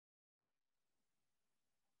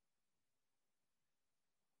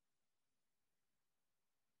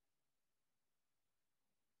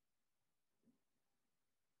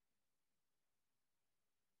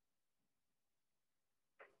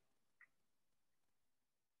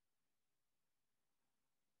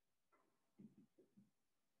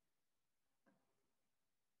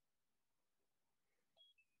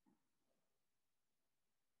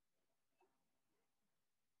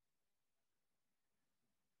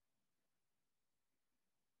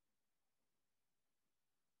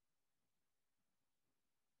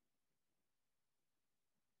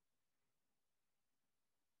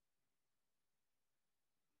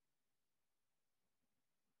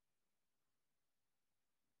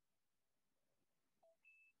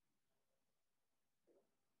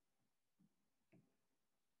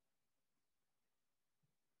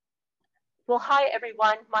Well, hi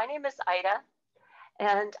everyone. My name is Ida,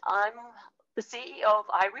 and I'm the CEO of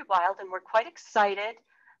Irie Wild, and we're quite excited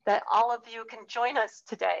that all of you can join us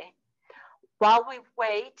today. While we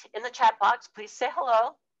wait, in the chat box, please say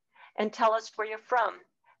hello and tell us where you're from,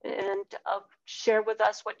 and share with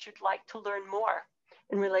us what you'd like to learn more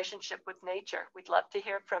in relationship with nature. We'd love to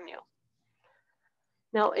hear from you.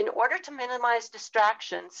 Now, in order to minimize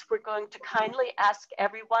distractions, we're going to kindly ask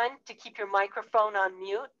everyone to keep your microphone on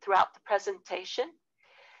mute throughout the presentation.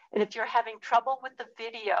 And if you're having trouble with the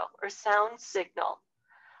video or sound signal,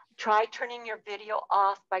 try turning your video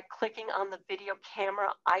off by clicking on the video camera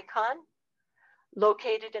icon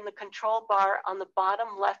located in the control bar on the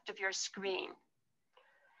bottom left of your screen.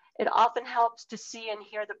 It often helps to see and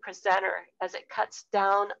hear the presenter as it cuts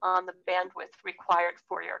down on the bandwidth required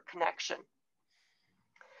for your connection.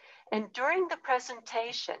 And during the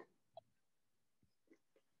presentation,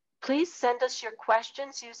 please send us your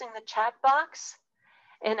questions using the chat box.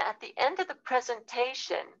 And at the end of the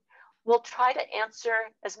presentation, we'll try to answer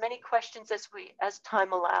as many questions as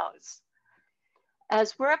time allows.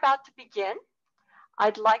 As we're about to begin,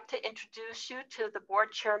 I'd like to introduce you to the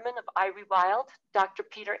board chairman of Irie Wild, Dr.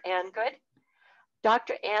 Peter Angood.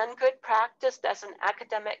 Dr. Angood practiced as an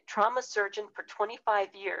academic trauma surgeon for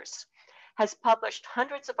 25 years, has published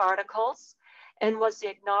hundreds of articles, and was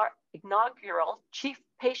the inaugural Chief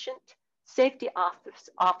Patient Safety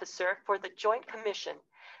Officer for the Joint Commission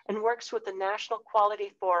and works with the National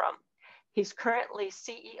Quality Forum. He's currently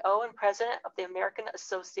CEO and President of the American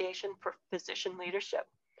Association for Physician Leadership.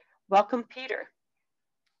 Welcome, Peter.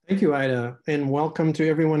 Thank you, Ida, and welcome to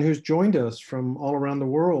everyone who's joined us from all around the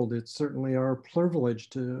world. It's certainly our privilege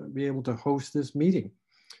to be able to host this meeting.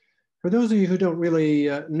 For those of you who don't really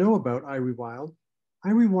know about Irie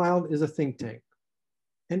Wild is a think tank,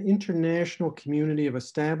 an international community of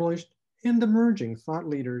established and emerging thought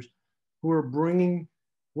leaders who are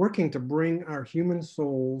working to bring our human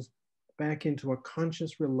souls back into a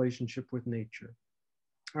conscious relationship with nature.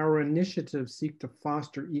 Our initiatives seek to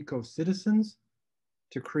foster eco-citizens,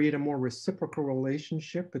 to create a more reciprocal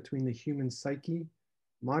relationship between the human psyche,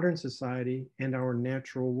 modern society, and our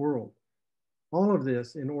natural world. All of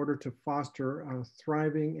this in order to foster a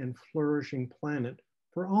thriving and flourishing planet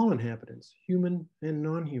for all inhabitants, human and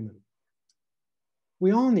non-human.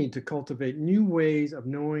 We all need to cultivate new ways of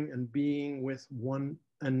knowing and being with one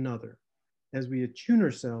another as we attune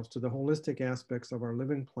ourselves to the holistic aspects of our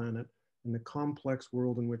living planet and the complex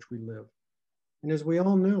world in which we live. And as we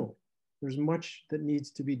all know, there's much that needs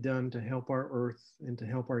to be done to help our Earth and to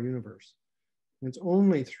help our universe. And it's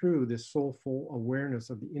only through this soulful awareness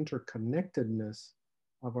of the interconnectedness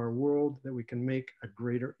of our world that we can make a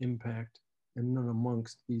greater impact and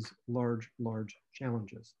amongst these large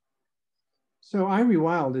challenges. So Irie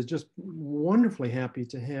Wild is just wonderfully happy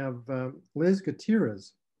to have Liz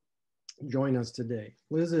Gutierrez join us today.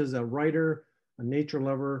 Liz is a writer, a nature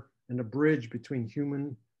lover, and a bridge between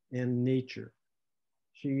human and nature.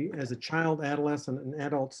 She, as a child, adolescent, and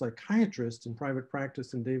adult psychiatrist in private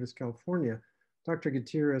practice in Davis, California, Dr.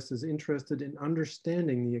 Gutierrez is interested in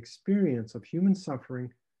understanding the experience of human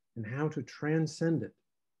suffering and how to transcend it.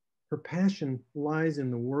 Her passion lies in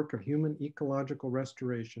the work of human ecological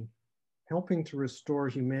restoration, helping to restore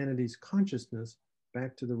humanity's consciousness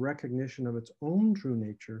back to the recognition of its own true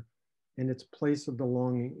nature and its place of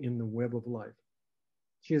belonging in the web of life.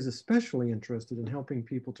 She is especially interested in helping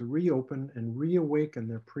people to reopen and reawaken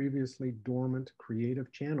their previously dormant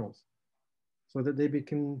creative channels so that they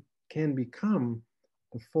can become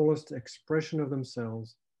the fullest expression of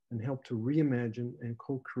themselves and help to reimagine and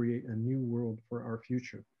co-create a new world for our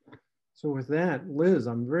future. So with that, Liz,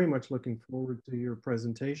 I'm very much looking forward to your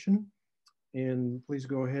presentation, and please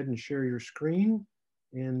go ahead and share your screen,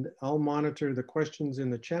 and I'll monitor the questions in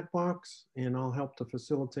the chat box, and I'll help to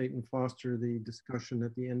facilitate and foster the discussion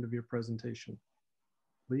at the end of your presentation.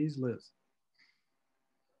 Please, Liz.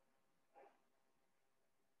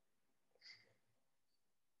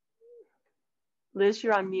 Liz,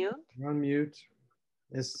 you're on mute. You're on mute.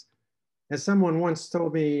 As someone once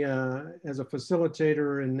told me, as a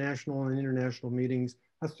facilitator in national and international meetings,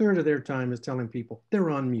 a third of their time is telling people they're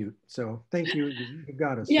on mute. So thank you, you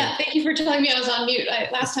got us. Yeah, thank you for telling me I was on mute.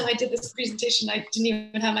 Last time I did this presentation, I didn't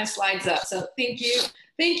even have my slides up. So thank you.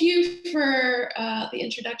 Thank you for the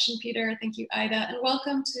introduction, Peter. Thank you, Ida, and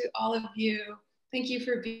welcome to all of you. Thank you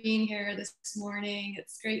for being here this morning.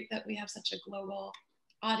 It's great that we have such a global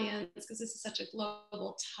audience because this is such a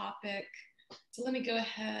global topic. So let me go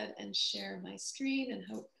ahead and share my screen and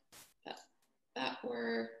hope that that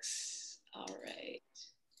works. All right.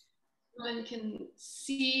 One can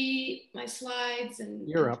see my slides and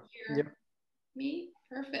you're up. hear Yep. me.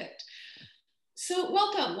 Perfect. So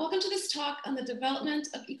welcome to this talk on the development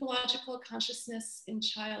of ecological consciousness in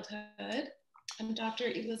childhood. I'm Dr.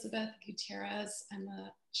 Elizabeth Gutierrez. I'm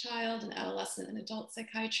a child and adolescent and adult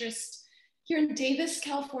psychiatrist here in Davis,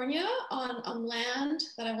 California, on land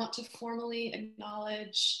that I want to formally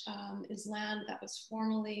acknowledge is land that was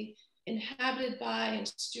formerly inhabited by and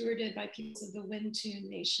stewarded by peoples of the Wintun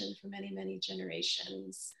Nation for many, many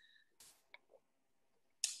generations.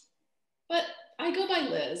 But I go by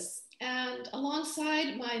Liz, and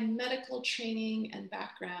alongside my medical training and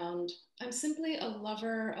background, I'm simply a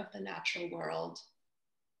lover of the natural world,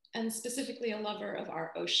 and specifically a lover of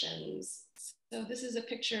our oceans. So this is a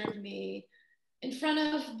picture of me in front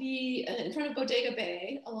of Bodega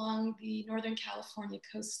Bay along the Northern California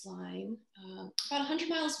coastline, about 100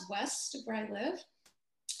 miles west of where I live.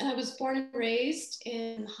 And I was born and raised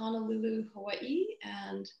in Honolulu, Hawaii,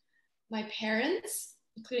 and my parents,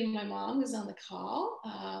 including my mom who's on the call,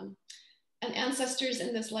 and ancestors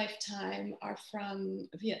in this lifetime are from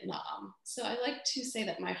Vietnam. So I like to say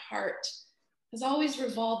that my heart has always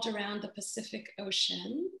revolved around the Pacific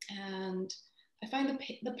Ocean, and I find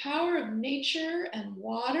the power of nature and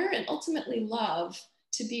water and ultimately love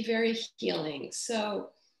to be very healing. So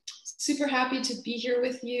super happy to be here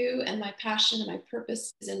with you, and my passion and my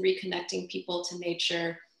purpose is in reconnecting people to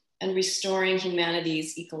nature and restoring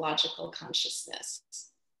humanity's ecological consciousness.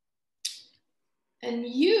 And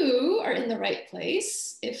you are in the right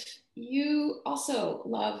place if you also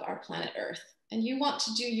love our planet Earth and you want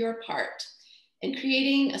to do your part in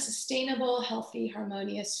creating a sustainable, healthy,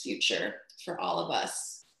 harmonious future for all of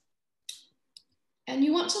us. And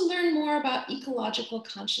you want to learn more about ecological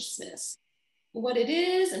consciousness, what it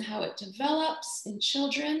is and how it develops in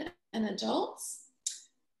children and adults,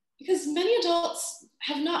 because many adults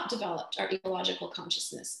have not developed our ecological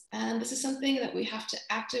consciousness. And this is something that we have to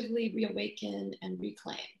actively reawaken and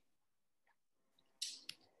reclaim.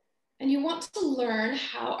 And you want to learn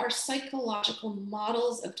how our psychological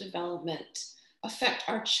models of development affect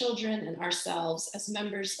our children and ourselves as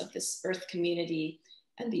members of this Earth community,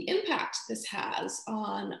 and the impact this has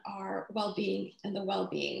on our well-being and the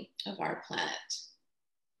well-being of our planet.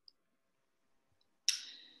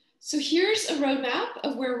 So here's a roadmap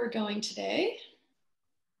of where we're going today.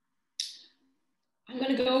 I'm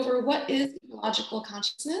going to go over what is ecological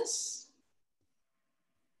consciousness.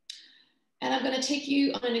 And I'm going to take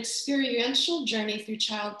you on an experiential journey through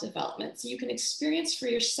child development so you can experience for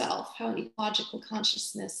yourself how an ecological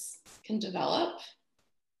consciousness can develop.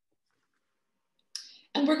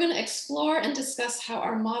 And we're going to explore and discuss how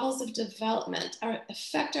our models of development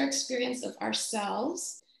affect our experience of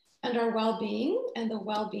ourselves and our well-being and the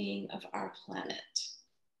well-being of our planet.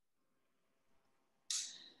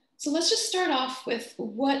 So let's just start off with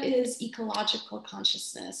what is ecological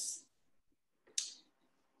consciousness.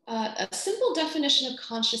 A simple definition of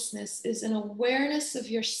consciousness is an awareness of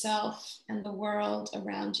yourself and the world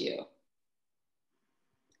around you.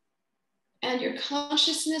 And your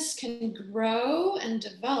consciousness can grow and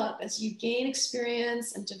develop as you gain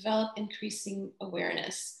experience and develop increasing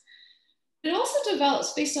awareness. It also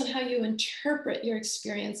develops based on how you interpret your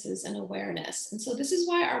experiences and awareness. And so this is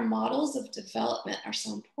why our models of development are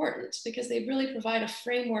so important, because they really provide a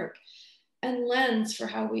framework and lens for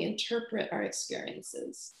how we interpret our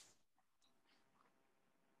experiences.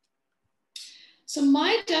 So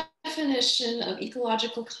my definition of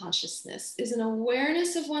ecological consciousness is an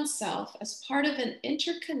awareness of oneself as part of an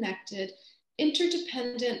interconnected,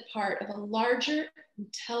 interdependent part of a larger,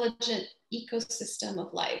 intelligent ecosystem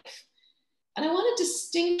of life. And I want to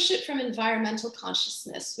distinguish it from environmental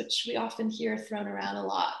consciousness, which we often hear thrown around a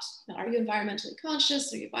lot. Now, are you environmentally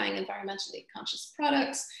conscious? Are you buying environmentally conscious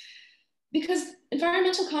products? Because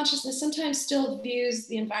environmental consciousness sometimes still views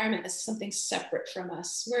the environment as something separate from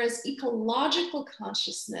us, whereas ecological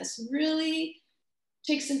consciousness really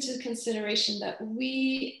takes into consideration that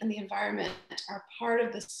we and the environment are part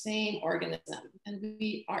of the same organism and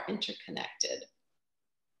we are interconnected.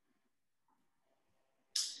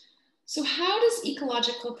 So how does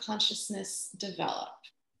ecological consciousness develop?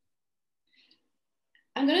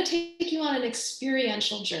 I'm going to take you on an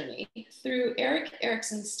experiential journey through Erik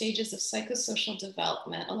Erikson's stages of psychosocial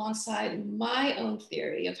development alongside my own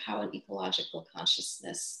theory of how an ecological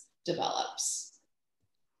consciousness develops.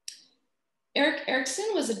 Erik Erikson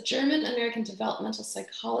was a German-American developmental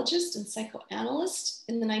psychologist and psychoanalyst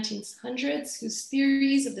in the 1900s whose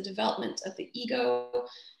theories of the development of the ego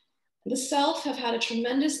and the self have had a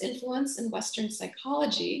tremendous influence in Western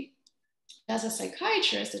psychology. As a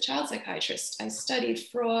psychiatrist, a child psychiatrist, I studied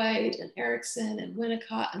Freud and Erikson and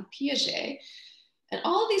Winnicott and Piaget. And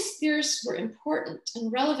all of these theorists were important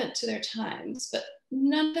and relevant to their times, but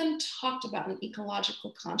none of them talked about an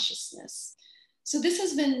ecological consciousness. So this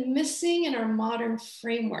has been missing in our modern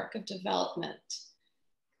framework of development.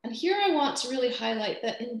 And here I want to really highlight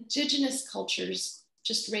that indigenous cultures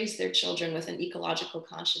just raise their children with an ecological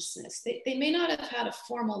consciousness. They may not have had a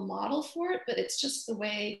formal model for it, but it's just the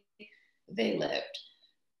way they lived.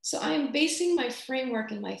 So I am basing my framework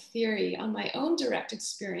and my theory on my own direct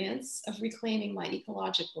experience of reclaiming my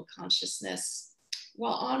ecological consciousness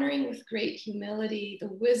while honoring with great humility the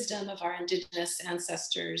wisdom of our indigenous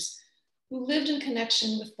ancestors who lived in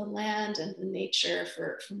connection with the land and the nature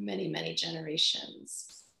for many, many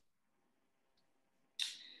generations.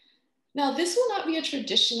 Now, this will not be a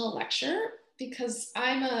traditional lecture because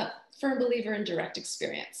I'm a firm believer in direct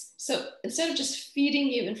experience. So instead of just feeding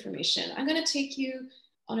you information, I'm going to take you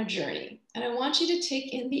on a journey. And I want you to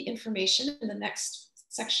take in the information in the next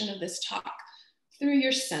section of this talk through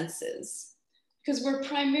your senses. Because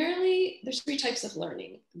there's three types of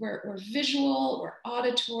learning. We're visual, we're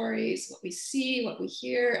auditories, what we see, what we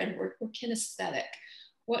hear, and we're kinesthetic,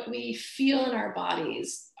 what we feel in our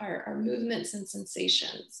bodies, our movements and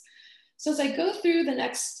sensations. So as I go through the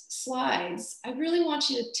next slides, I really want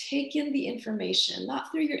you to take in the information,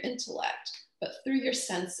 not through your intellect, but through your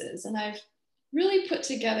senses. And I've really put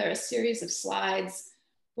together a series of slides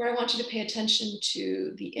where I want you to pay attention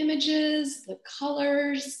to the images, the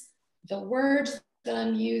colors, the words that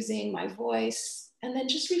I'm using, my voice, and then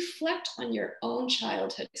just reflect on your own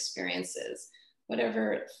childhood experiences,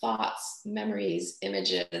 whatever thoughts, memories,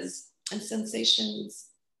 images, and sensations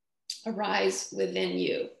arise within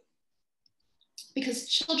you. Because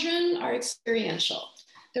children are experiential.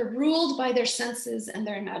 They're ruled by their senses and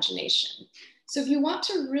their imagination. So if you want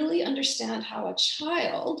to really understand how a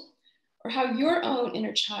child or how your own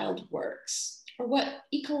inner child works, or what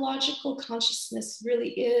ecological consciousness really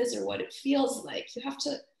is, or what it feels like, you have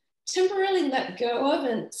to temporarily let go of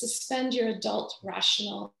and suspend your adult,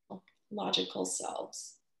 rational, logical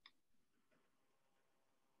selves.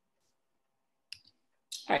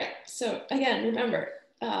 All right, so again, remember,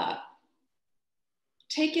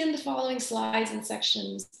 take in the following slides and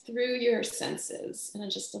sections through your senses, and then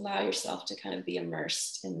just allow yourself to kind of be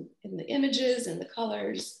immersed in the images and the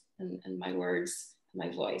colors and my words and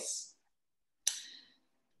my voice.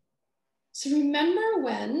 So remember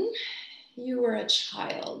when you were a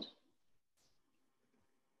child.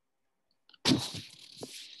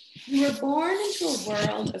 You were born into a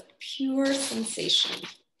world of pure sensation,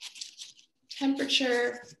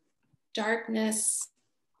 temperature, darkness,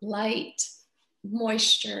 light,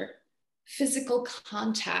 moisture, physical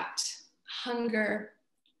contact, hunger,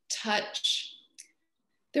 touch.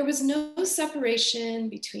 There was no separation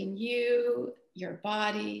between you, your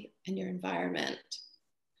body, and your environment.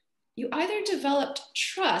 You either developed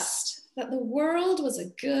trust that the world was a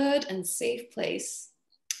good and safe place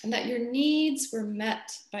and that your needs were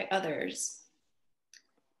met by others.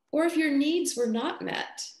 Or if your needs were not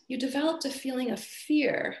met, you developed a feeling of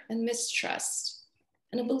fear and mistrust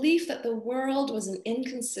and a belief that the world was an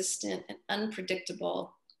inconsistent and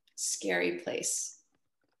unpredictable, scary place.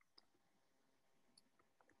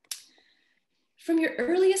 From your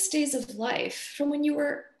earliest days of life, from when you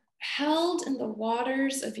were held in the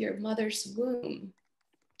waters of your mother's womb,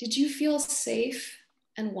 did you feel safe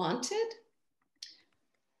and wanted?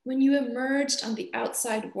 When you emerged on the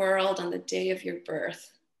outside world on the day of your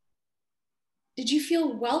birth, did you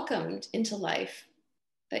feel welcomed into life,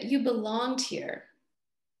 that you belonged here,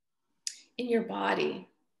 in your body,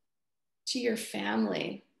 to your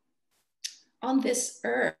family, on this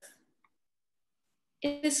earth,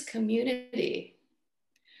 in this community?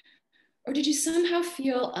 Or did you somehow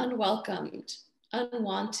feel unwelcomed,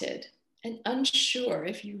 unwanted, and unsure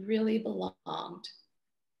if you really belonged?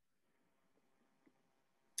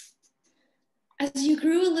 As you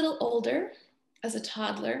grew a little older, as a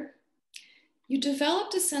toddler, you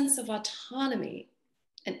developed a sense of autonomy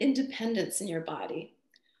and independence in your body,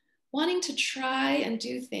 wanting to try and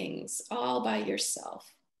do things all by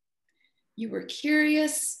yourself. You were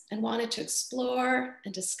curious and wanted to explore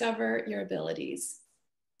and discover your abilities.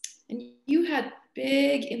 And you had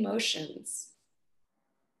big emotions.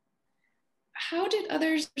 How did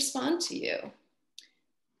others respond to you?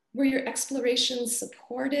 Were your explorations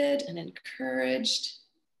supported and encouraged?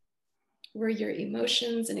 Were your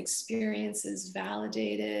emotions and experiences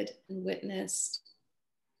validated and witnessed?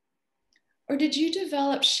 Or did you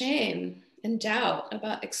develop shame and doubt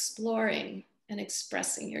about exploring and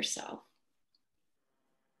expressing yourself?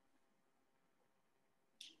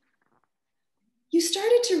 You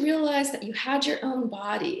started to realize that you had your own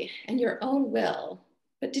body and your own will,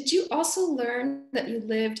 but did you also learn that you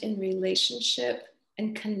lived in relationship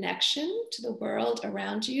and connection to the world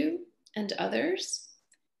around you and others?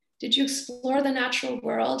 Did you explore the natural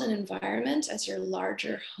world and environment as your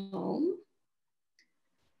larger home?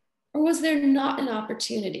 Or was there not an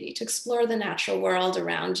opportunity to explore the natural world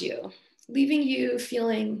around you, leaving you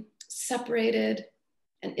feeling separated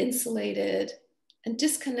and insulated and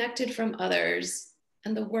disconnected from others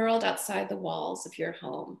and the world outside the walls of your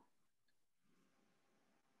home?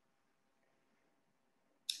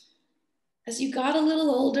 As you got a little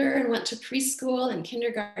older and went to preschool and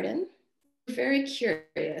kindergarten, you were very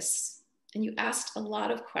curious and you asked a lot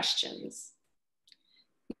of questions.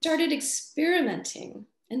 You started experimenting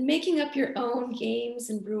and making up your own games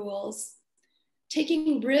and rules,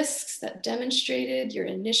 taking risks that demonstrated your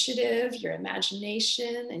initiative, your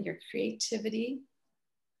imagination, and your creativity.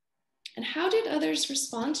 And how did others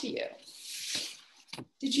respond to you?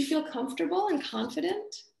 Did you feel comfortable and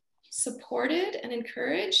confident, supported and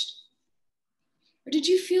encouraged? Or did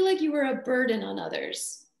you feel like you were a burden on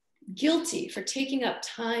others, guilty for taking up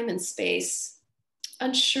time and space,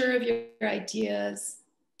 unsure of your ideas,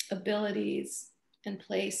 abilities, and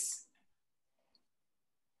place?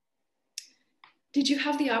 Did you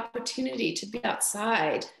have the opportunity to be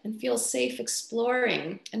outside and feel safe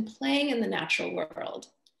exploring and playing in the natural world,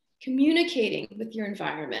 communicating with your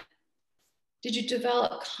environment? Did you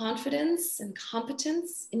develop confidence and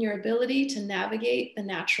competence in your ability to navigate the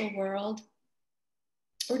natural world?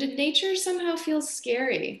 Or did nature somehow feel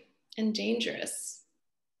scary and dangerous?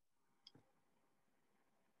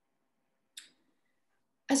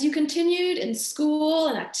 As you continued in school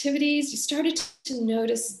and activities, you started to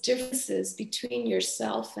notice differences between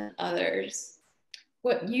yourself and others,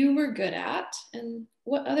 what you were good at and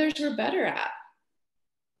what others were better at.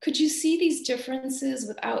 Could you see these differences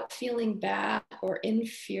without feeling bad or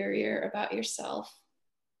inferior about yourself?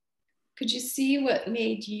 Could you see what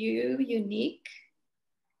made you unique,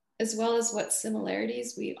 as well as what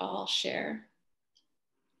similarities we all share?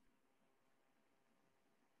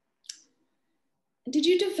 Did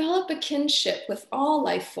you develop a kinship with all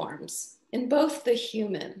life forms in both the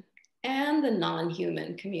human and the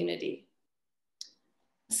non-human community?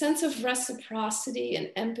 A sense of reciprocity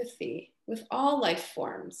and empathy with all life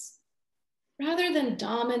forms, rather than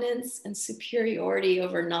dominance and superiority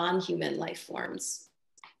over non-human life forms?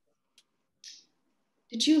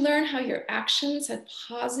 Did you learn how your actions had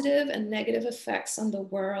positive and negative effects on the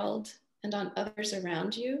world and on others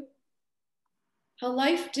around you? How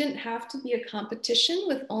life didn't have to be a competition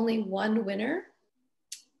with only one winner,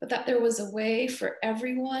 but that there was a way for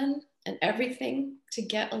everyone and everything to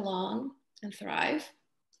get along and thrive?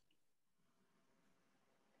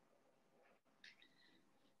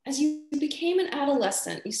 As you became an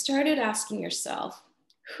adolescent, you started asking yourself,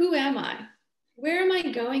 who am I? Where am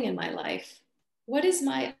I going in my life? What is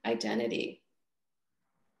my identity?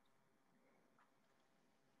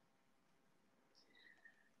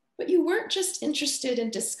 But you weren't just interested in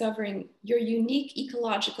discovering your unique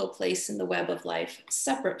ecological place in the web of life,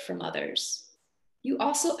 separate from others. You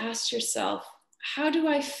also asked yourself, how do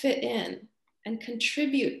I fit in and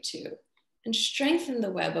contribute to and strengthen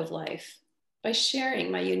the web of life by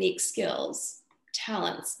sharing my unique skills,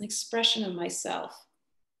 talents, and expression of myself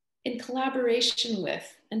in collaboration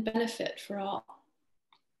with and benefit for all?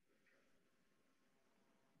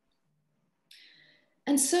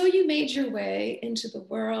 And so you made your way into the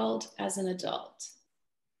world as an adult.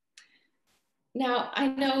 Now, I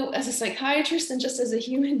know as a psychiatrist and just as a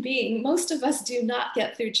human being, most of us do not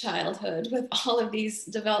get through childhood with all of these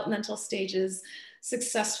developmental stages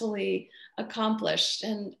successfully accomplished.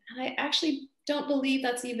 And I actually don't believe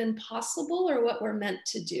that's even possible or what we're meant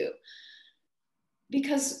to do.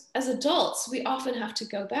 Because as adults, we often have to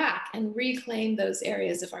go back and reclaim those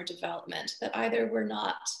areas of our development that either were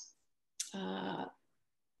not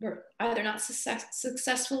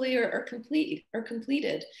successfully or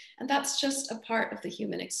completed. And that's just a part of the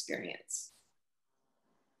human experience.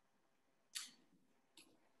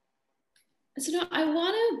 And so now I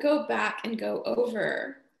want to go back and go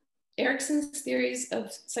over Erikson's theories of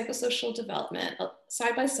psychosocial development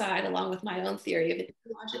side by side, along with my own theory of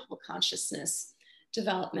ecological consciousness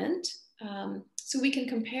development, so we can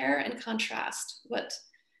compare and contrast what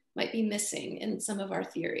might be missing in some of our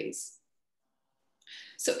theories.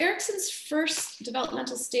 So Erikson's first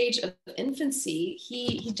developmental stage of infancy,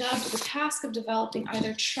 he dubbed the task of developing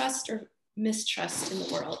either trust or mistrust in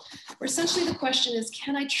the world, where essentially the question is,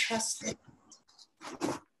 can I trust it?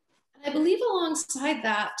 And I believe alongside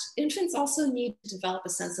that, infants also need to develop a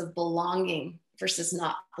sense of belonging versus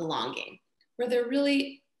not belonging, where they're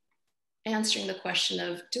really answering the question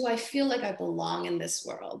of, do I feel like I belong in this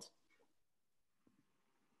world?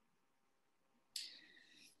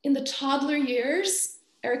 In the toddler years,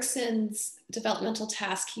 Erikson's developmental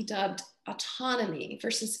task he dubbed autonomy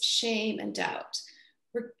versus shame and doubt,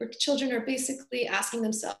 where children are basically asking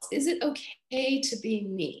themselves, is it okay to be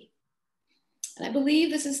me? And I believe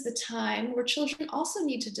this is the time where children also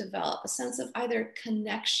need to develop a sense of either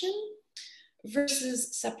connection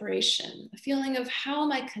versus separation, a feeling of how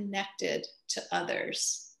am I connected to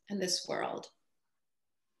others in this world?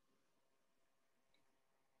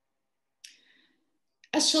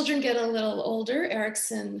 As children get a little older,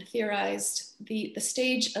 Erikson theorized the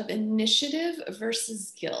stage of initiative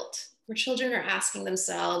versus guilt, where children are asking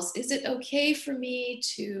themselves, is it okay for me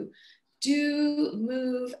to do,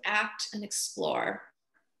 move, act, and explore?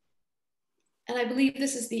 And I believe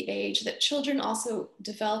this is the age that children also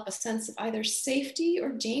develop a sense of either safety or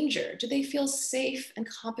danger. Do they feel safe and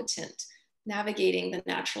competent navigating the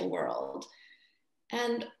natural world?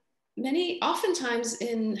 And oftentimes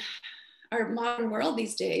in our modern world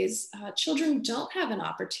these days, children don't have an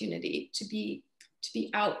opportunity to be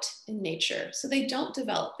out in nature. So they don't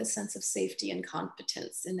develop this sense of safety and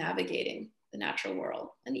competence in navigating the natural world,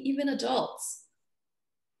 and even adults.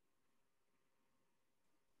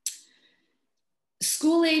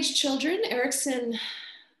 School-age children, Erikson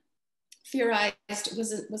theorized,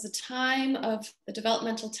 was a time of the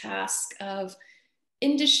developmental task of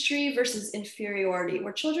industry versus inferiority,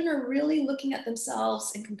 where children are really looking at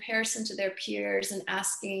themselves in comparison to their peers and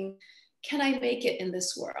asking, can I make it in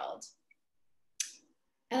this world?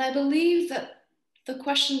 And I believe that the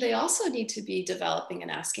question they also need to be developing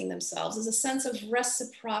and asking themselves is a sense of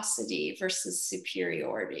reciprocity versus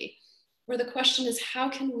superiority, where the question is, how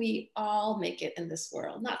can we all make it in this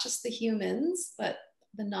world? Not just the humans, but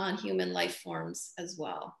the non-human life forms as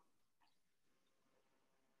well.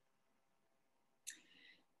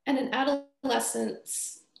 And in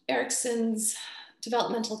adolescence, Erikson's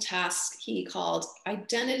developmental task he called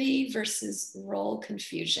identity versus role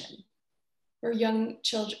confusion, where young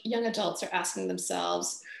adults are asking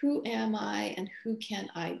themselves, who am I and who can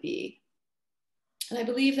I be? And I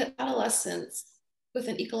believe that adolescents with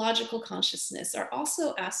an ecological consciousness are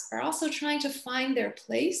also trying to find their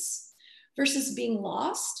place versus being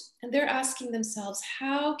lost. And they're asking themselves,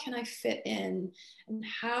 how can I fit in? And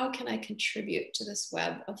how can I contribute to this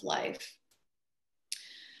web of life?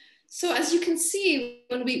 So as you can see,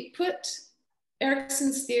 when we put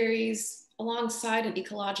Erikson's theories alongside an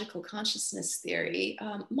ecological consciousness theory,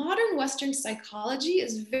 modern Western psychology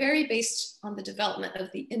is very based on the development of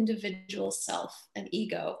the individual self and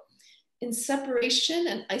ego in separation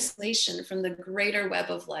and isolation from the greater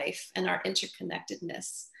web of life and our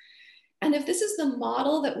interconnectedness. And if this is the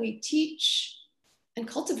model that we teach and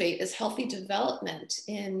cultivate as healthy development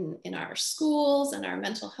in our schools and our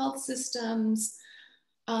mental health systems,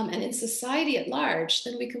 and in society at large,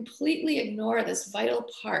 then we completely ignore this vital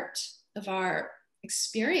part of our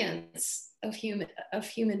experience of human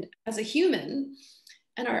as a human,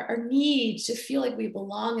 and our need to feel like we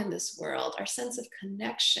belong in this world, our sense of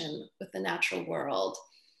connection with the natural world,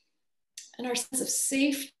 and our sense of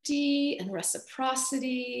safety and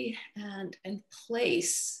reciprocity and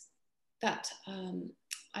place that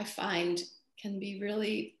I find can be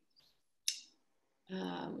really,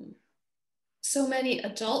 so many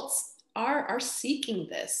adults are seeking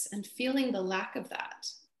this and feeling the lack of that.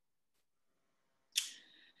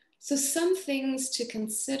 So some things to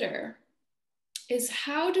consider is,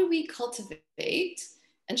 how do we cultivate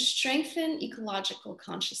and strengthen ecological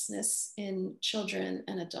consciousness in children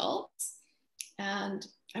and adults? And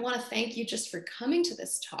I want to thank you just for coming to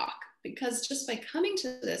this talk, because just by coming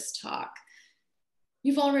to this talk,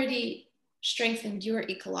 you've already strengthened your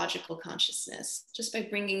ecological consciousness just by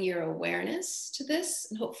bringing your awareness to this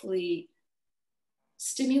and hopefully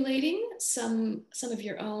stimulating some of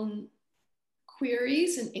your own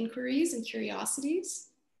queries and inquiries and curiosities.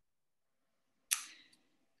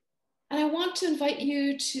 And I want to invite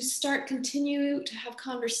you to continue to have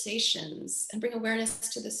conversations and bring awareness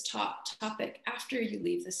to this topic after you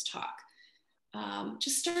leave this talk.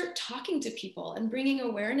 Just start talking to people and bringing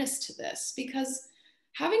awareness to this, because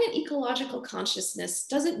having an ecological consciousness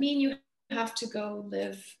doesn't mean you have to go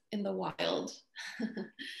live in the wild.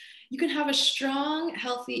 You can have a strong,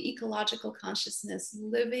 healthy ecological consciousness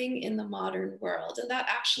living in the modern world. And that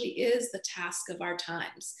actually is the task of our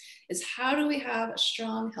times, is how do we have a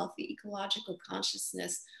strong, healthy ecological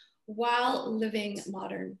consciousness while living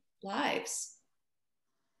modern lives?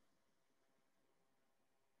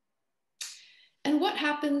 And what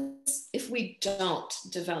happens if we don't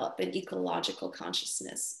develop an ecological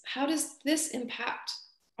consciousness? How does this impact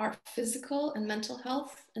our physical and mental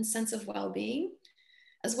health and sense of well-being,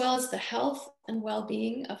 as well as the health and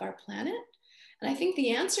well-being of our planet, And I think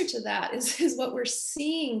the answer to that is what we're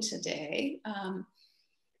seeing today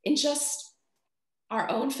in just our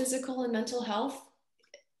own physical and mental health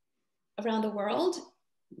around the world,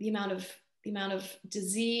 the amount of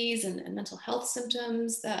disease and mental health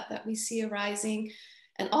symptoms that we see arising,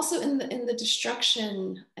 and also in the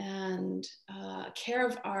destruction and care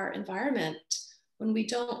of our environment, when we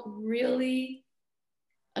don't really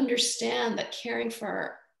understand that caring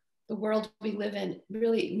for the world we live in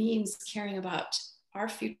really means caring about our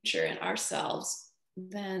future and ourselves,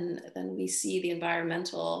 then we see the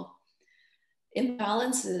environmental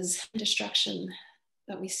imbalances and destruction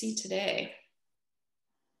that we see today.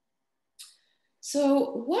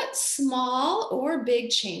 So what small or big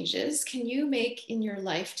changes can you make in your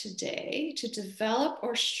life today to develop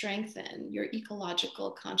or strengthen your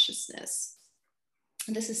ecological consciousness?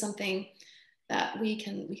 And this is something that we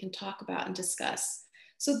can talk about and discuss.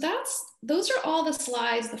 So those are all the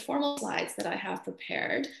slides, the formal slides that I have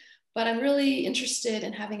prepared, but I'm really interested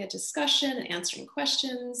in having a discussion and answering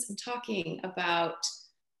questions and talking about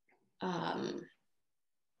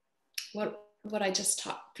what I just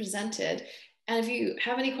presented. And if you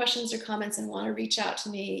have any questions or comments and want to reach out to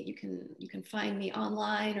me, you can find me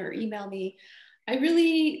online or email me. I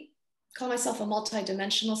really call myself a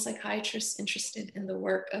multidimensional psychiatrist interested in the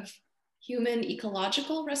work of human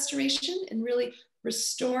ecological restoration and really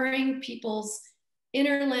restoring people's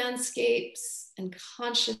inner landscapes and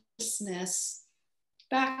consciousness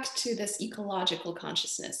back to this ecological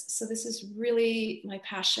consciousness. So this is really my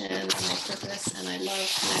passion and my purpose, and I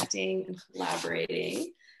love connecting and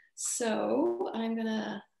collaborating. So I'm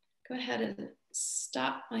gonna go ahead and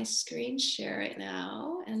stop my screen share right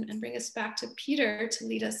now and bring us back to Peter to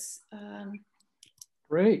lead us.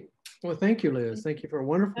 Great. Well, thank you, Liz. Thank you for a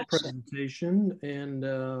wonderful presentation and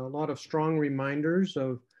a lot of strong reminders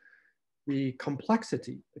of the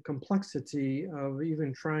complexity of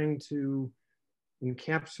even trying to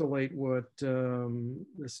encapsulate what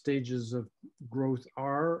the stages of growth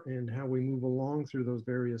are and how we move along through those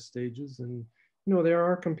various stages. And, you know, there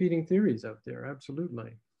are competing theories out there,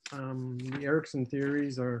 absolutely. The Erikson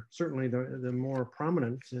theories are certainly the more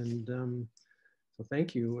prominent, and so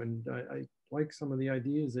thank you. And I like some of the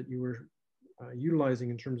ideas that you were utilizing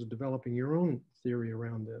in terms of developing your own theory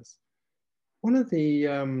around this. One of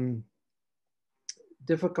the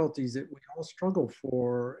difficulties that we all struggle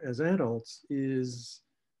for as adults is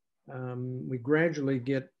we gradually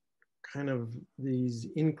get kind of these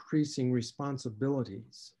increasing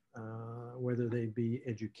responsibilities, whether they be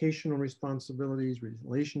educational responsibilities,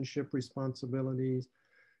 relationship responsibilities,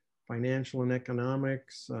 financial and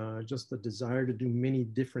economics, just the desire to do many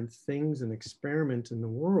different things and experiment in the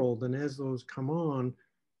world. And as those come on,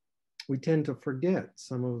 we tend to forget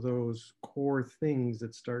some of those core things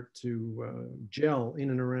that start to gel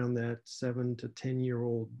in and around that 7 to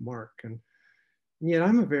 10-year-old mark. And yet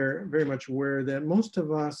I'm very, very much aware that most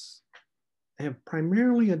of us have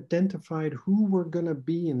primarily identified who we're going to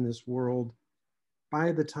be in this world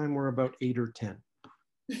by the time we're about 8 or 10.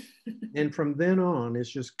 And from then on, it's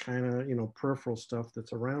just kind of, you know, peripheral stuff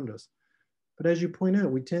that's around us. But as you point out,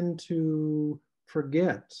 we tend to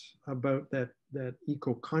forget about that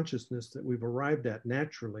eco-consciousness that we've arrived at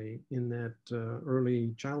naturally in that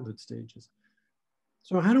early childhood stages.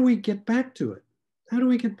 So how do we get back to it? How do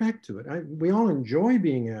we get back to it? We all enjoy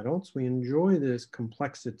being adults. We enjoy this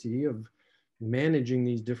complexity of managing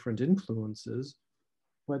these different influences.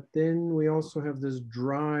 But then we also have this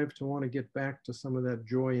drive to want to get back to some of that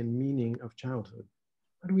joy and meaning of childhood.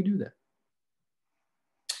 How do we do that?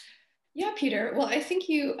 Yeah, Peter. Well, I think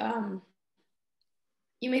you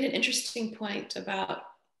made an interesting point about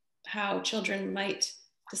how children might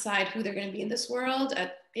decide who they're going to be in this world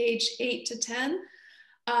at age 8 to 10.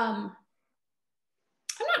 I'm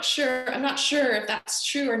not sure if that's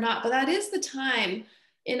true or not, but that is the time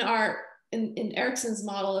in Erikson's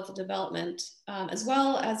model of the development, as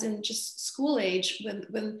well as in just school age,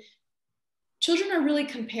 when children are really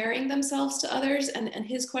comparing themselves to others. And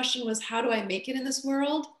his question was, how do I make it in this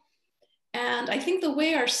world? And I think the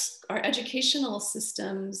way our educational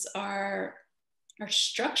systems are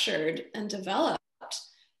structured and developed,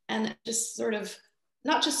 and just sort of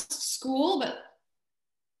not just school, but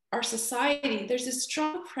our society, there's this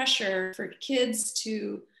strong pressure for kids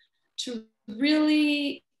to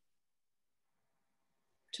really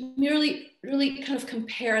kind of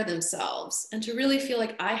compare themselves and to really feel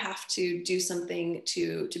like I have to do something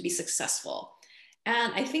to be successful.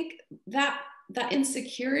 And I think that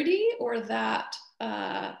insecurity, or that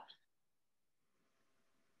the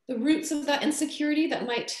roots of that insecurity that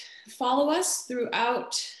might follow us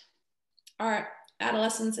throughout our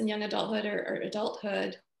adolescence and young adulthood or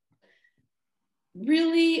adulthood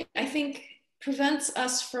really, I think, prevents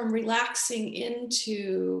us from relaxing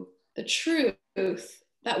into the truth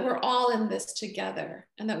that we're all in this together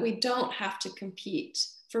and that we don't have to compete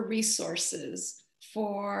for resources,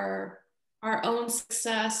 for our own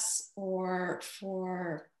success, or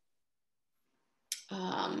for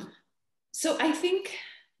so I think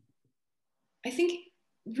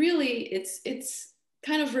really it's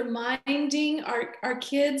kind of reminding our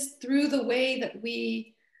kids through the way that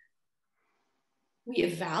we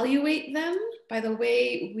evaluate them, by the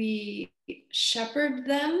way we shepherd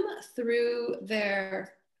them through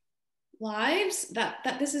their lives,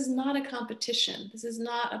 that this is not a competition. This is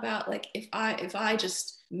not about like, if I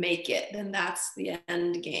just make it, then that's the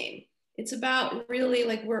end game. It's about really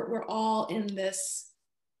like we're all in this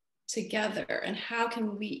together, and how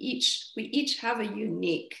can we each have a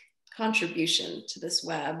unique contribution to this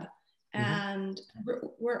web, and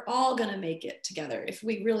we're all going to make it together. If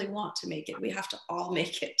we really want to make it, we have to all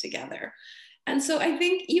make it together. And so I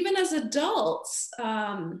think even as adults,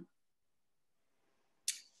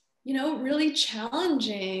 you know, really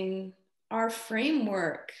challenging our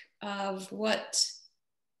framework of what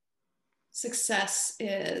success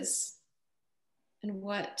is, and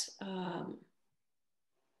what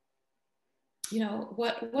you know,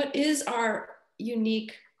 what is our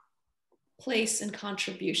unique place and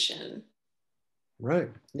contribution. Right.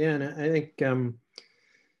 Yeah, and I think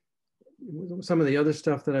some of the other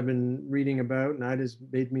stuff that I've been reading about and Ida's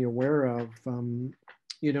made me aware of,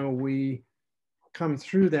 you know, we come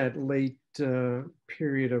through that late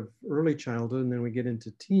period of early childhood, and then we get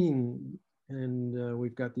into teen, and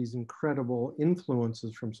we've got these incredible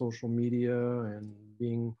influences from social media and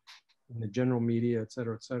being in the general media, et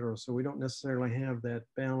cetera, et cetera. So we don't necessarily have that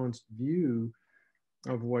balanced view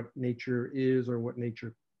of what nature is or what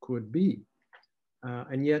nature could be.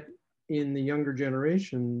 And yet in the younger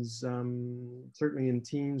generations, certainly in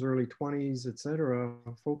teens, early 20s, et cetera,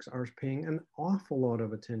 folks are paying an awful lot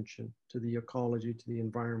of attention to the ecology, to the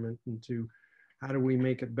environment, and to how do we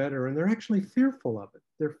make it better. And they're actually fearful of it.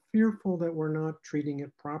 They're fearful that we're not treating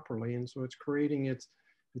it properly. And so it's creating its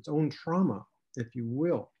own trauma, if you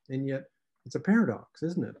will. And yet it's a paradox,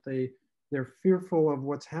 isn't it? They're fearful of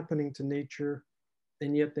what's happening to nature,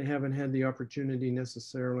 and yet they haven't had the opportunity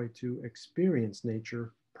necessarily to experience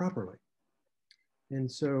nature properly.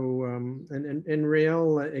 And so, and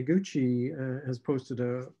Rael Eguchi has posted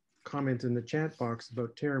a comment in the chat box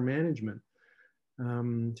about terror management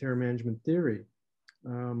theory.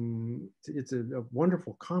 It's a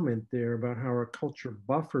wonderful comment there about how our culture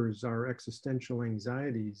buffers our existential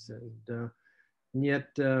anxieties. And yet,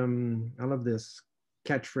 I love this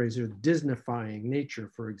catchphrase here, Disneyfying nature,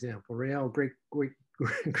 for example. Rael, great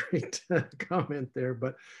comment there.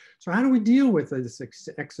 But so how do we deal with this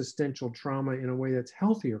existential trauma in a way that's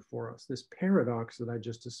healthier for us? This paradox that I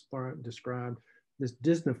just described, this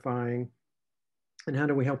Disneyfying, and how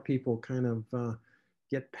do we help people kind of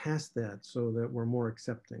get past that so that we're more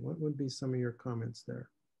accepting? What would be some of your comments there?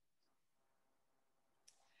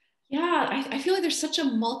 Yeah, I feel like there's such a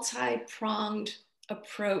multi-pronged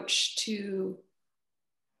approach to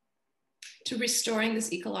restoring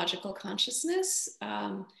this ecological consciousness.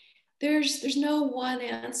 There's no one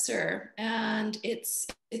answer, and it's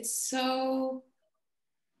so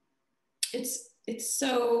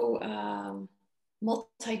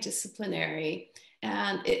multidisciplinary,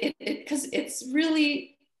 and because it's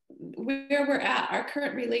really where we're at. Our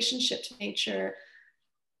current relationship to nature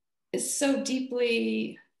is so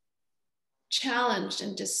deeply challenged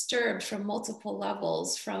and disturbed from multiple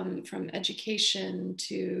levels, from education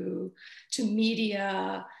to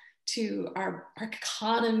media, to our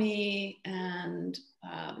economy and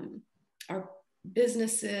our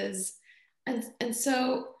businesses. And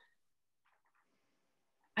so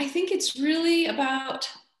I think it's really about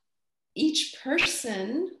each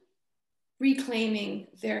person reclaiming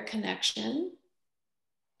their connection,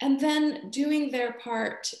 and then doing their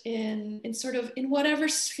part in sort of in whatever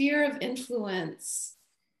sphere of influence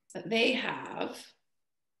that they have,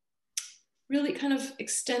 really kind of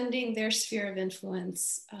extending their sphere of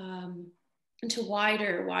influence into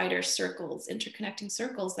wider circles, interconnecting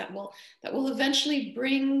circles that will eventually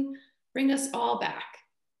bring us all back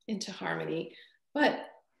into harmony. But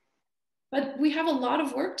we have a lot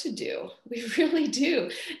of work to do. We really do.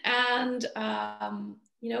 And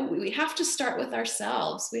you know, we have to start with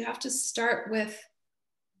ourselves. We have to start with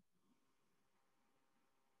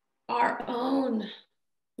our own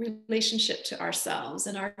relationship to ourselves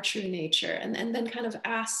and our true nature, and then kind of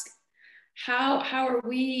ask, how are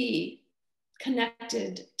we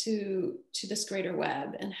connected to this greater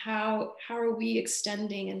web, and how are we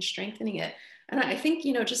extending and strengthening it? And I think,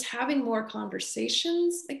 you know, just having more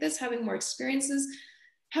conversations like this, having more experiences,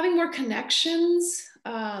 having more connections.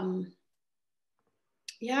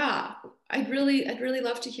 Yeah, I'd really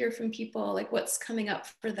love to hear from people, like what's coming up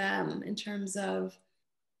for them in terms of.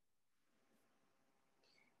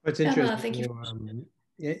 It's interesting. Emma, thank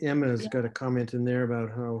you. Emma's got a comment in there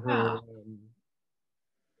about how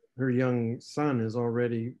her young son is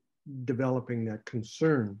already developing that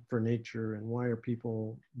concern for nature and why are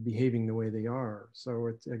people behaving the way they are. So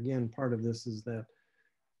it's, again, part of this is that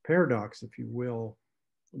paradox, if you will,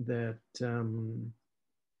 that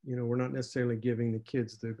you know, we're not necessarily giving the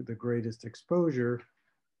kids the greatest exposure.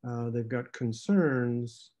 They've got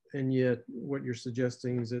concerns, and yet what you're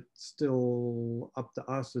suggesting is it's still up to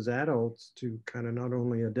us as adults to kind of not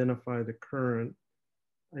only identify the current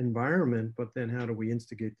environment, but then how do we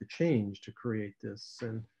instigate the change to create this?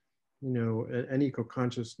 And, you know, an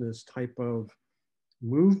eco-consciousness type of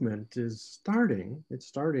movement is starting. It's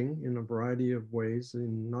starting in a variety of ways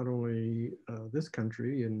in not only this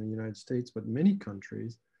country, in the United States, but many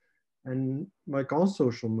countries. And like all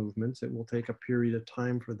social movements, it will take a period of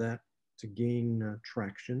time for that to gain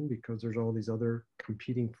traction because there's all these other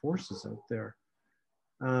competing forces out there.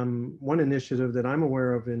 One initiative that I'm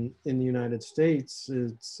aware of in the United States,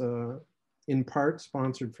 it's in part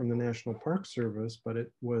sponsored from the National Park Service, but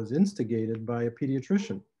it was instigated by a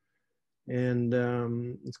pediatrician. And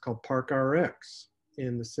it's called Park RX.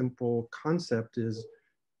 And the simple concept is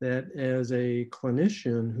that as a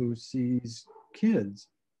clinician who sees kids,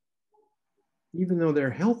 even though they're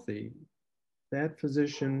healthy, that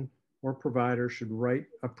physician or provider should write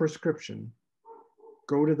a prescription,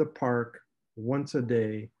 go to the park once a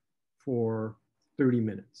day for 30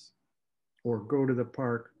 minutes, or go to the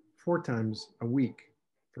park 4 times a week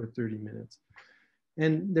for 30 minutes.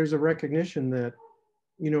 And there's a recognition that,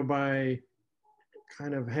 you know, by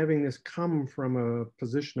kind of having this come from a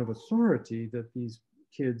position of authority, that these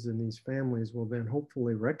kids and these families will then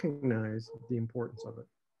hopefully recognize the importance of it.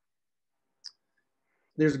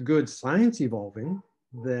 There's good science evolving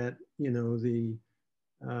that, you know, the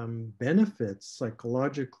benefits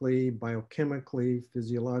psychologically, biochemically,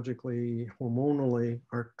 physiologically, hormonally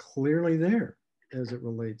are clearly there as it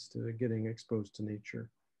relates to getting exposed to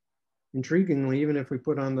nature. Intriguingly, even if we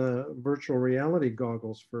put on the virtual reality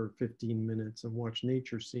goggles for 15 minutes and watch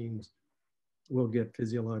nature scenes, we'll get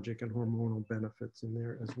physiologic and hormonal benefits in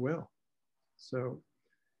there as well. So,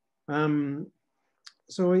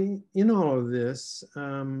 so in all of this,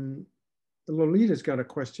 Lolita's got a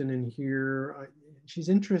question in here. She's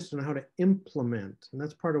interested in how to implement, and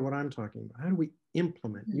that's part of what I'm talking about. How do we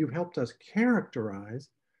implement? You've helped us characterize,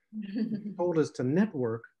 you told us to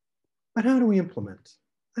network, but how do we implement?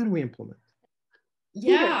 How do we implement?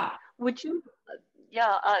 Yeah. Peter, would you,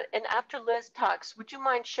 and after Liz talks, would you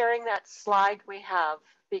mind sharing that slide we have?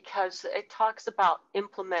 Because it talks about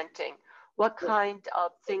implementing. What kind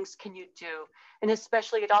of things can you do? And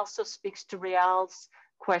especially it also speaks to Rial's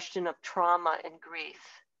question of trauma and grief.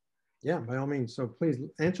 Yeah, by all means. So please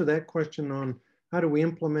answer that question on how do we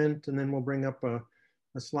implement, and then we'll bring up a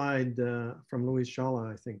slide from Louise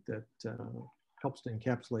Shala, I think, that helps to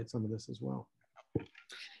encapsulate some of this as well.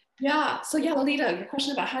 Yeah. So yeah, Lolita, your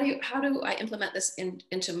question about how do I implement this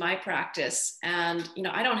into my practice? And, you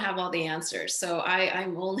know, I don't have all the answers. So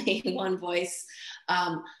I'm only one voice.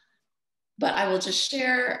 But I will just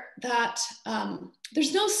share that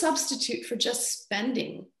there's no substitute for just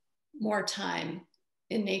spending more time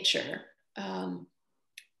in nature.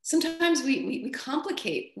 Sometimes we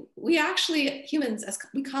complicate, we actually, humans,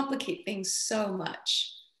 we complicate things so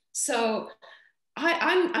much. So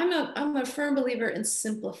I'm a firm believer in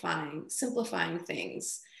simplifying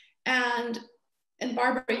things. And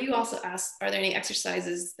Barbara, you also asked, are there any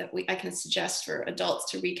exercises that I can suggest for adults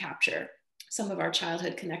to recapture some of our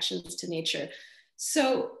childhood connections to nature?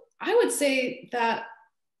 So I would say that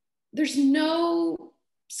there's no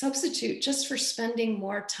substitute just for spending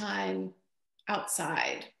more time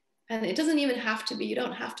outside. And it doesn't even have to be, you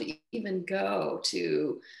don't have to even go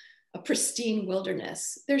to a pristine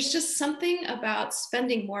wilderness. There's just something about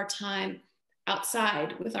spending more time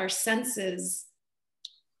outside with our senses,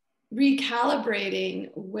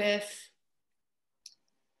 recalibrating with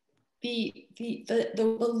the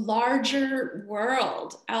larger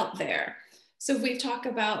world out there. So if we talk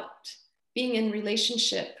about being in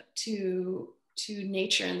relationship to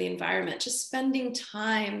nature and the environment, just spending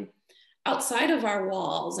time outside of our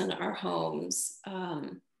walls and our homes,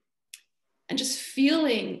 and just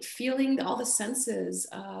feeling all the senses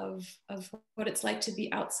of what it's like to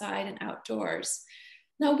be outside and outdoors.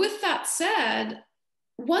 Now, with that said,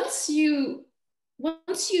 once you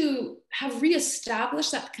have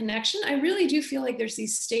reestablished that connection, I really do feel like there's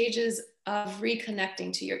these stages of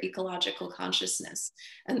reconnecting to your ecological consciousness.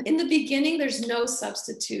 And in the beginning, there's no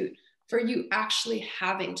substitute for you actually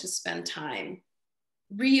having to spend time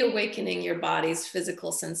reawakening your body's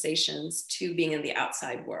physical sensations to being in the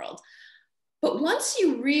outside world. But once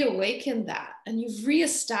you reawaken that and you've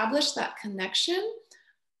reestablished that connection,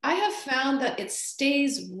 I have found that it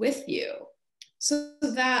stays with you, so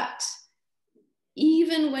that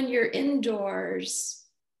even when you're indoors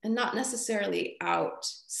and not necessarily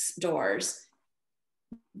outdoors,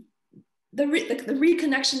 the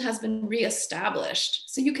reconnection has been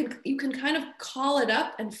reestablished. So you can kind of call it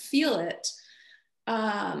up and feel it,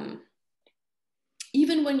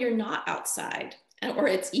 even when you're not outside, or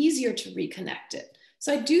it's easier to reconnect it.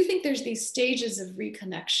 So I do think there's these stages of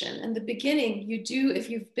reconnection. In the beginning, you do, if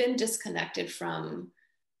you've been disconnected from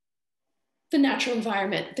the natural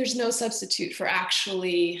environment, there's no substitute for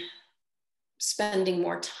actually spending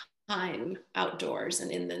more time outdoors and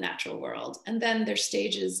in the natural world. And then there's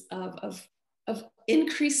stages of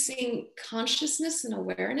increasing consciousness and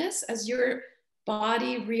awareness. As your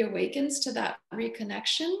body reawakens to that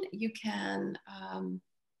reconnection, you can,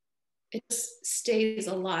 it stays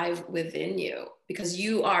alive within you, because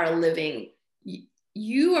you are a living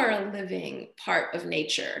part of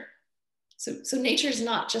nature. So nature is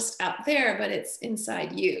not just out there, but it's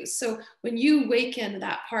inside you. So when you awaken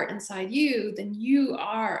that part inside you, then you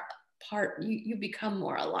are part, you become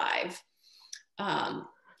more alive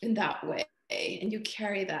in that way, and you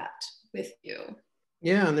carry that with you.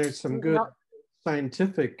 Yeah, and there's some good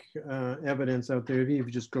scientific evidence out there. If you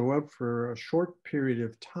just go up for a short period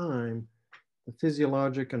of time, the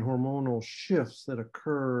physiologic and hormonal shifts that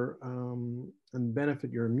occur and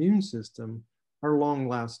benefit your immune system are long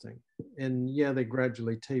lasting. And yeah, they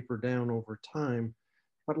gradually taper down over time,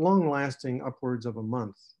 but long lasting upwards of a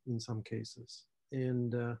month in some cases.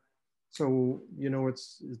 And so, you know,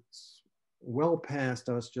 it's well past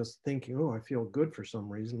us just thinking, oh, I feel good for some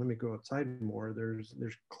reason, let me go outside more. There's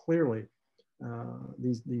clearly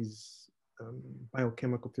these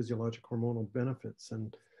biochemical, physiologic, hormonal benefits.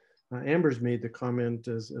 And Amber's made the comment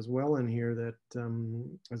as well in here that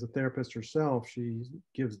as a therapist herself, she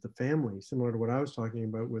gives the family, similar to what I was talking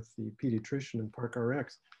about with the pediatrician in Park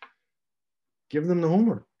RX, give them the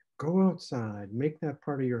homework, go outside, make that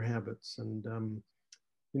part of your habits. And,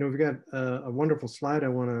 you know, we've got a wonderful slide I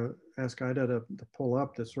want to ask Ida to pull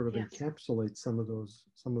up that sort of encapsulates some of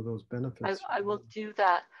those benefits. I will do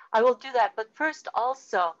that. I will do that. But first,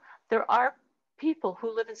 also, there are people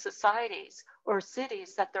who live in societies or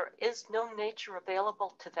cities that there is no nature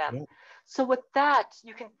available to them. Yeah. So with that,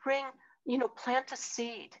 you can bring, you know, plant a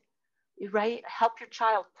seed, right? Help your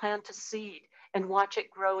child plant a seed and watch it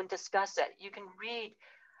grow and discuss it. You can read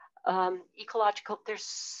Ecological. There's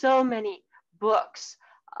so many books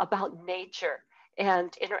about nature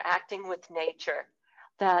and interacting with nature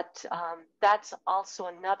that that's also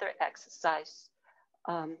another exercise,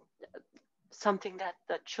 something that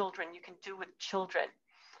the children, you can do with children.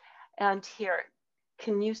 And here,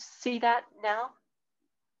 can you see that now,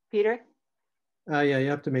 Peter? Yeah, you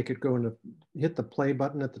have to make it go into, hit the play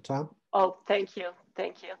button at the top. Oh, thank you.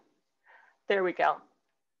 Thank you. There we go.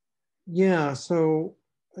 Yeah, so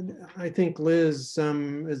I think Liz,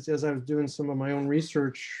 as I was doing some of my own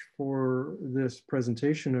research for this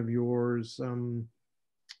presentation of yours,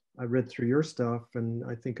 I read through your stuff and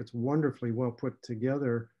I think it's wonderfully well put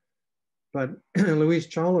together. But Luis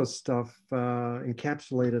Chala's stuff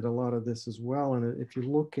encapsulated a lot of this as well. And if you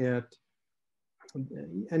look at,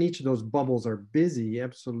 and each of those bubbles are busy,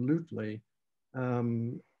 absolutely.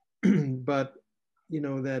 But, you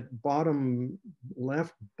know, that bottom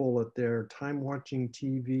left bullet there, time watching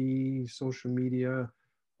TV, social media,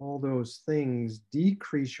 all those things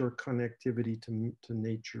decrease your connectivity to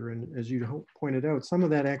nature. And as you pointed out, some of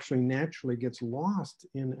that actually naturally gets lost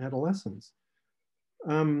in adolescence.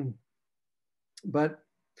 But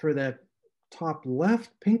for that top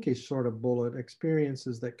left pinkish sort of bullet,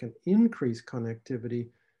 experiences that can increase connectivity,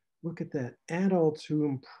 look at that. Adults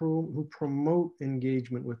who promote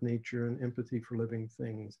engagement with nature and empathy for living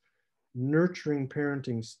things, nurturing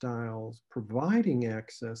parenting styles, providing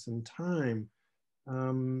access and time.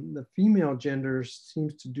 The female gender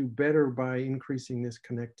seems to do better by increasing this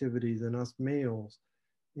connectivity than us males.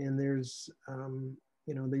 And there's,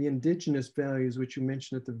 you know, the indigenous values, which you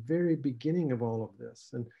mentioned at the very beginning of all of this.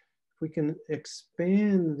 And if we can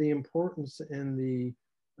expand the importance and the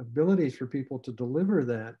abilities for people to deliver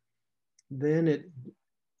that, then it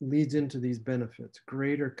leads into these benefits,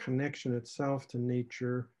 greater connection itself to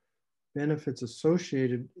nature, benefits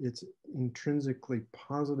associated, it's intrinsically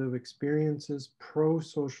positive experiences,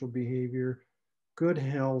 pro-social behavior, good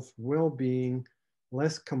health, well-being,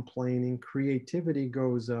 less complaining, creativity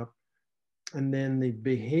goes up, and then the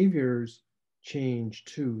behaviors change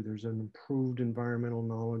too. There's an improved environmental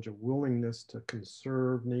knowledge, a willingness to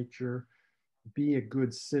conserve nature, be a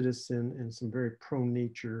good citizen, and some very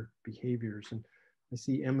pro-nature behaviors. And I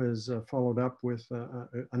see Emma's followed up with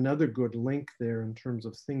another good link there in terms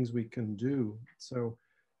of things we can do. So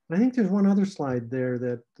I think there's one other slide there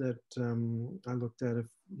that I looked at. If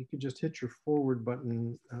you could just hit your forward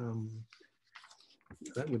button,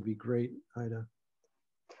 that would be great, Ida.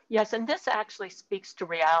 Yes, and this actually speaks to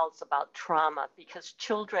reals about trauma, because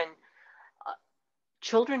children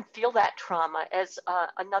feel that trauma, as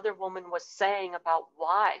another woman was saying about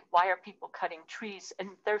why are people cutting trees, and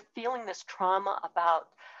they're feeling this trauma about,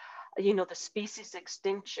 you know, the species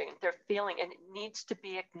extinction. They're feeling, and it needs to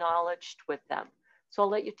be acknowledged with them. So I'll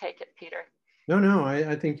let you take it, Peter. No,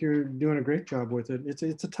 I think you're doing a great job with it.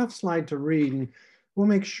 It's a tough slide to read, and we'll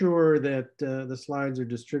make sure that the slides are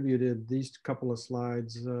distributed, these couple of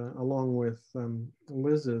slides, along with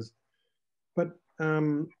Liz's. But,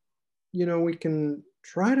 you know, we can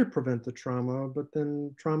try to prevent the trauma, but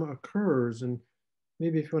then trauma occurs. And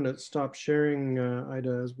maybe if you want to stop sharing,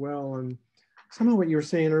 Ida, as well. And some of what you were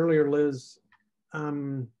saying earlier, Liz,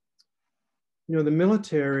 you know, the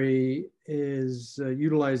military is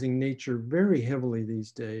utilizing nature very heavily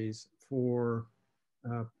these days for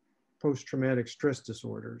post-traumatic stress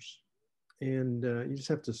disorders. And you just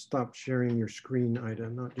have to stop sharing your screen, Ida,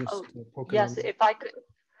 not just poking yes, on. if I could.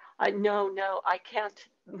 No, I can't.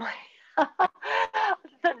 My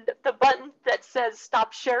the button that says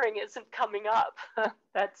stop sharing isn't coming up.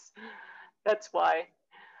 That's why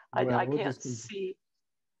I can't see.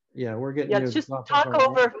 Yeah, we're getting you just talk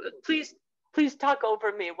over. Please talk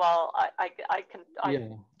over me while I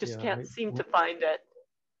can't seem to find it.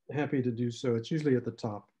 Happy to do so. It's usually at the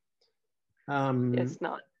top. It's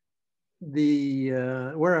not.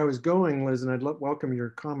 Where I was going, Liz, and I'd welcome your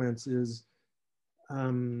comments, is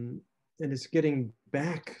and it's getting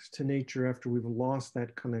back to nature after we've lost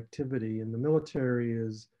that connectivity. And the military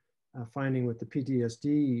is finding with the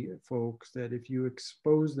PTSD folks that if you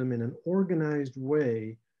expose them in an organized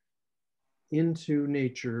way into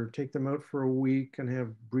nature, take them out for a week and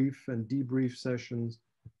have brief and debrief sessions,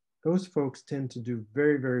 those folks tend to do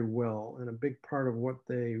very, very well. And a big part of what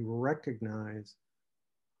they recognize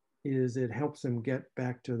is it helps them get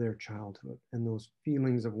back to their childhood and those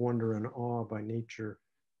feelings of wonder and awe by nature.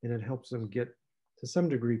 And it helps them get to some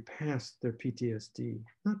degree past their PTSD,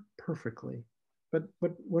 not perfectly, but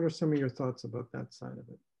what are some of your thoughts about that side of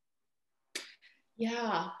it?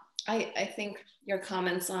 Yeah, I think your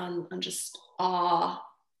comments on just awe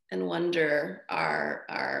and wonder are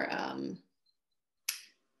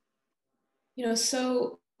you know,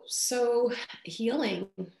 so healing.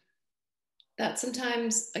 That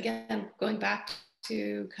sometimes, again, going back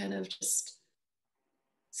to kind of just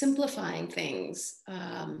simplifying things.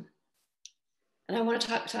 And I want to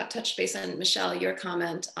touch base on, Michelle, your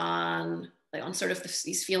comment on sort of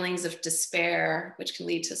these feelings of despair, which can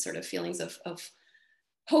lead to sort of feelings of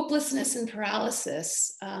hopelessness and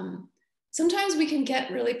paralysis. Sometimes we can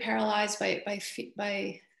get really paralyzed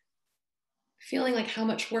by feeling like how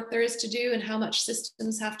much work there is to do and how much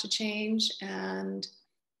systems have to change, and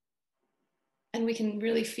we can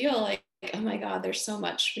really feel like, oh my God, there's so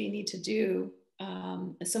much we need to do,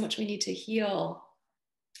 and so much we need to heal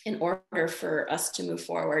in order for us to move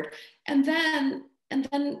forward. And then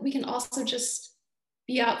we can also just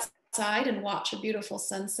be outside and watch a beautiful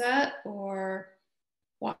sunset or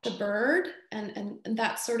watch a bird, and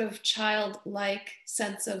that sort of childlike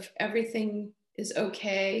sense of everything is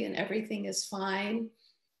okay and everything is fine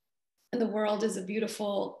and the world is a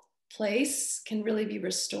beautiful place can really be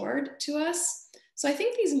restored to us. So I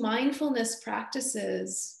think these mindfulness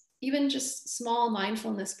practices, even just small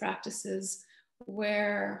mindfulness practices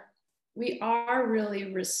where we are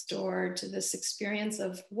really restored to this experience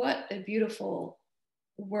of what a beautiful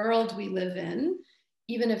world we live in,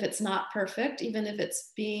 even if it's not perfect, even if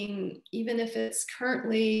it's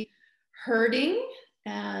currently hurting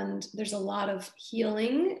and there's a lot of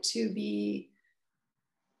healing to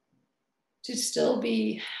still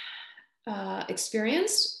be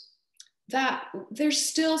experienced, that there's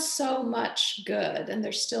still so much good and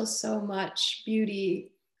there's still so much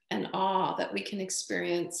beauty and awe that we can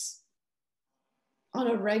experience on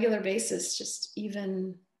a regular basis, just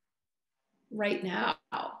even right now.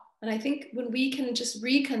 And I think when we can just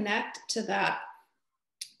reconnect to that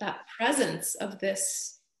presence of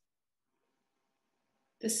this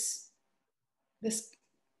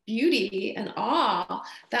beauty and awe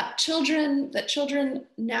that children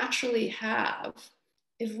naturally have,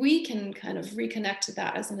 if we can kind of reconnect to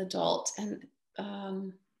that as an adult. And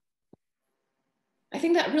I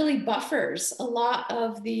think that really buffers a lot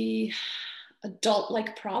of the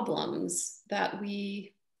adult-like problems that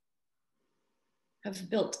we have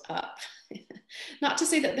built up. Not to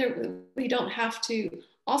say that we don't have to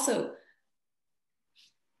also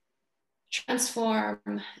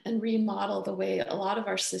transform and remodel the way a lot of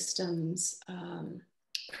our systems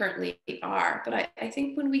currently are. But I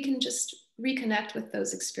think when we can just reconnect with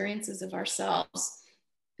those experiences of ourselves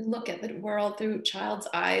and look at the world through a child's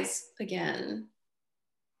eyes again,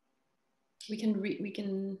 we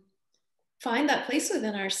can find that place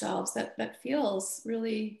within ourselves that feels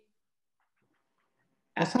really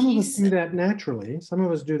well, some of us do that naturally. Some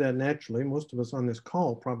of us do that naturally. Most of us on this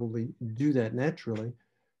call probably do that naturally.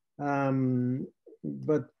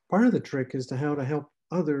 But part of the trick is how to help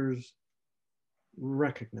others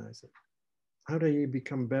recognize it. How do you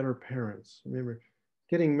become better parents? Remember,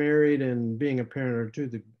 getting married and being a parent are two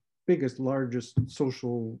of the biggest, largest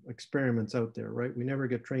social experiments out there, right? We never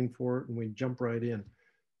get trained for it and we jump right in.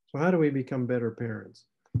 So how do we become better parents?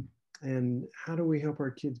 And how do we help our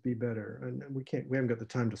kids be better? And we haven't got the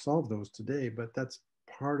time to solve those today, but that's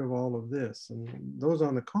part of all of this. And those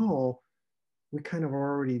on the call, we kind of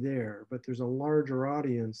are already there, but there's a larger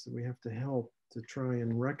audience that we have to help to try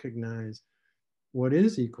and recognize what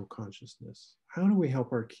is eco-consciousness? How do we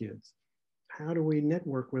help our kids? How do we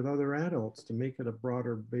network with other adults to make it a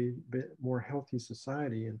broader, bit more healthy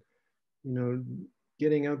society? And, you know,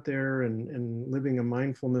 getting out there and living a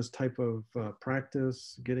mindfulness type of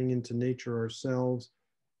practice, getting into nature ourselves,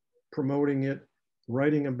 promoting it,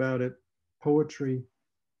 writing about it, poetry,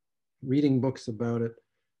 reading books about it,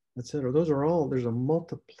 etc. Those are all, there's a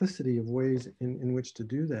multiplicity of ways in which to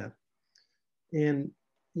do that. And,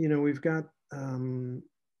 you know, we've got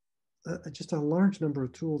just a large number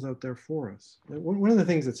of tools out there for us. One of the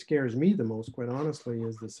things that scares me the most, quite honestly,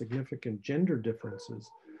 is the significant gender differences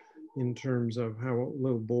in terms of how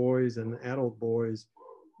little boys and adult boys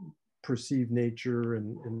perceive nature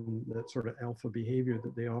and that sort of alpha behavior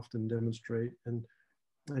that they often demonstrate. And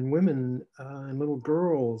women and little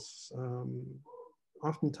girls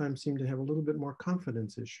oftentimes seem to have a little bit more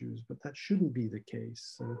confidence issues, but that shouldn't be the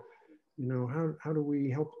case. And, you know, how do we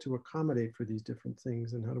help to accommodate for these different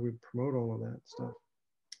things, and how do we promote all of that stuff?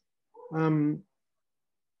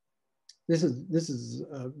 This is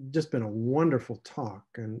just been a wonderful talk,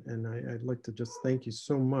 and I'd like to just thank you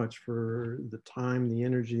so much for the time, the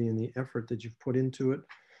energy, and the effort that you've put into it.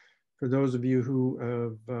 For those of you who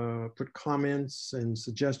have put comments and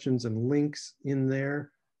suggestions and links in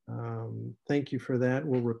there, thank you for that.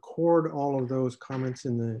 We'll record all of those comments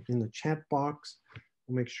in the chat box.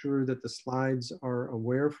 We'll make sure that the slides are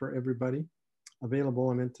aware for everybody, available,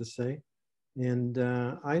 I meant to say. And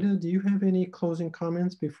Ida, do you have any closing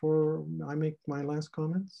comments before I make my last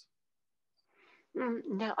comments?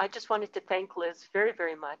 No, I just wanted to thank Liz very,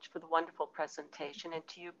 very much for the wonderful presentation, and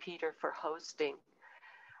to you, Peter, for hosting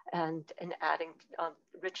and adding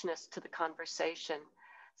richness to the conversation.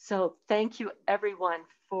 So thank you, everyone,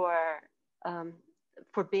 for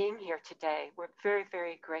being here today. We're very,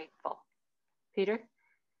 very grateful. Peter?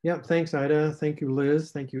 Yeah, thanks, Ida. Thank you,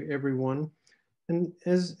 Liz. Thank you, everyone. And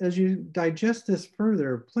as you digest this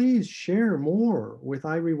further, please share more with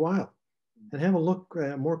iRewild and have a look,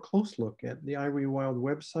 a more close look at the iRewild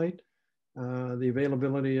website. The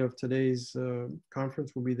availability of today's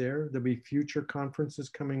conference will be there. There'll be future conferences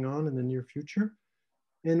coming on in the near future.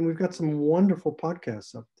 And we've got some wonderful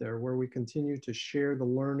podcasts up there where we continue to share the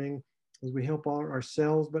learning as we help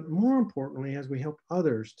ourselves, but more importantly, as we help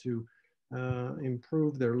others to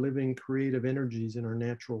improve their living creative energies in our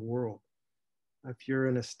natural world. If you're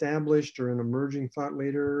an established or an emerging thought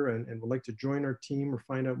leader and would like to join our team or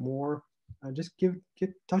find out more, just get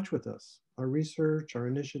in touch with us. Our research, our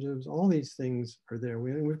initiatives, all these things are there.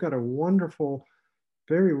 We've got a wonderful,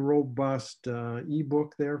 very robust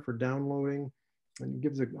ebook there for downloading, and it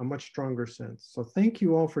gives a much stronger sense. So thank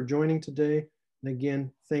you all for joining today. And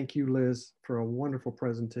again, thank you, Liz, for a wonderful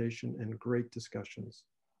presentation and great discussions.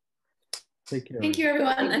 Take care. Thank you,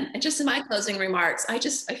 everyone. And just in my closing remarks, I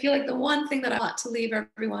feel like the one thing that I want to leave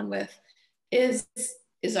everyone with is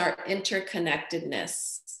our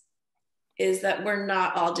interconnectedness, is that we're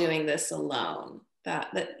not all doing this alone,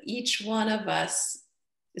 that each one of us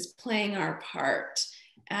is playing our part.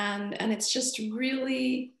 And it's just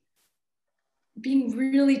really being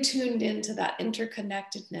really tuned into that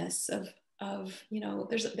interconnectedness of you know,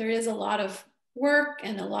 there is a lot of work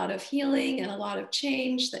and a lot of healing and a lot of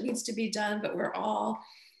change that needs to be done, but we're all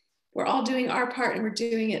we're all doing our part and we're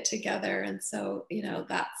doing it together. And so, you know,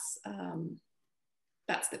 that's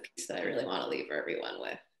the piece that I really want to leave everyone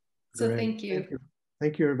with. So Great. thank you.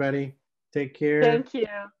 Thank you, everybody. Take care. Thank you.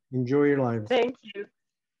 Enjoy your lives. Thank you.